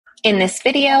In this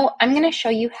video, I'm going to show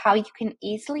you how you can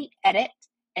easily edit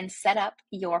and set up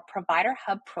your Provider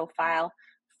Hub profile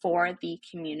for the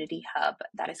Community Hub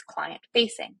that is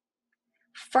client-facing.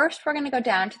 First, we're going to go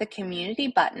down to the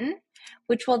Community button,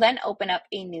 which will then open up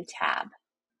a new tab.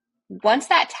 Once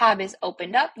that tab is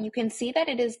opened up, you can see that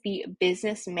it is the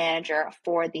Business Manager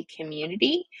for the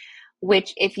community,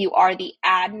 which if you are the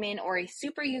admin or a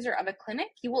super user of a clinic,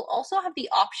 you will also have the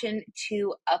option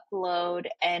to upload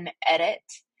and edit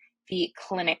the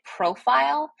clinic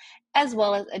profile, as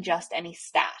well as adjust any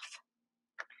staff.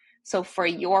 So for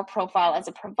your profile as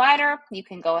a provider, you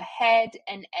can go ahead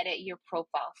and edit your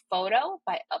profile photo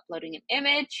by uploading an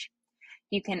image.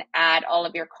 You can add all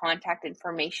of your contact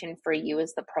information for you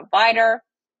as the provider,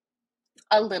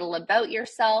 a little about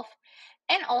yourself,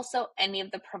 and also any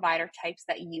of the provider types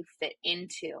that you fit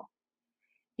into.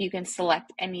 You can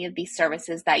select any of the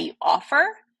services that you offer,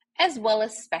 as well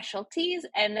as specialties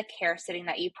and the care setting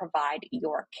that you provide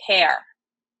your care.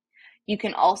 You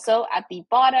can also, at the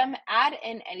bottom, add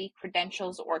in any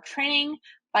credentials or training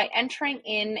by entering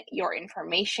in your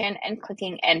information and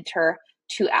clicking enter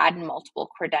to add multiple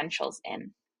credentials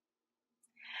in.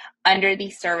 Under the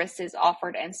services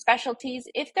offered and specialties,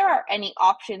 if there are any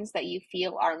options that you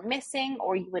feel are missing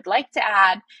or you would like to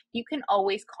add, you can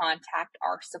always contact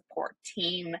our support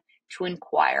team to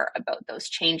inquire about those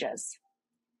changes.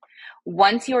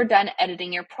 Once you're done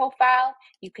editing your profile,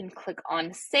 you can click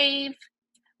on Save,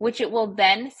 which it will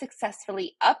then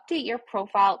successfully update your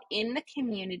profile in the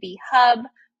Community Hub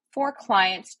for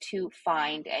clients to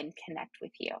find and connect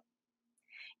with you.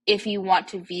 If you want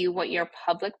to view what your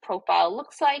public profile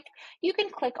looks like, you can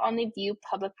click on the View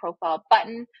Public Profile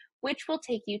button, which will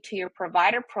take you to your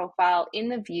provider profile in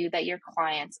the view that your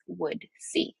clients would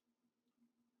see.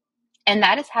 And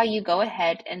that is how you go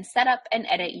ahead and set up and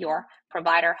edit your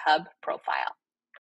Provider Hub profile.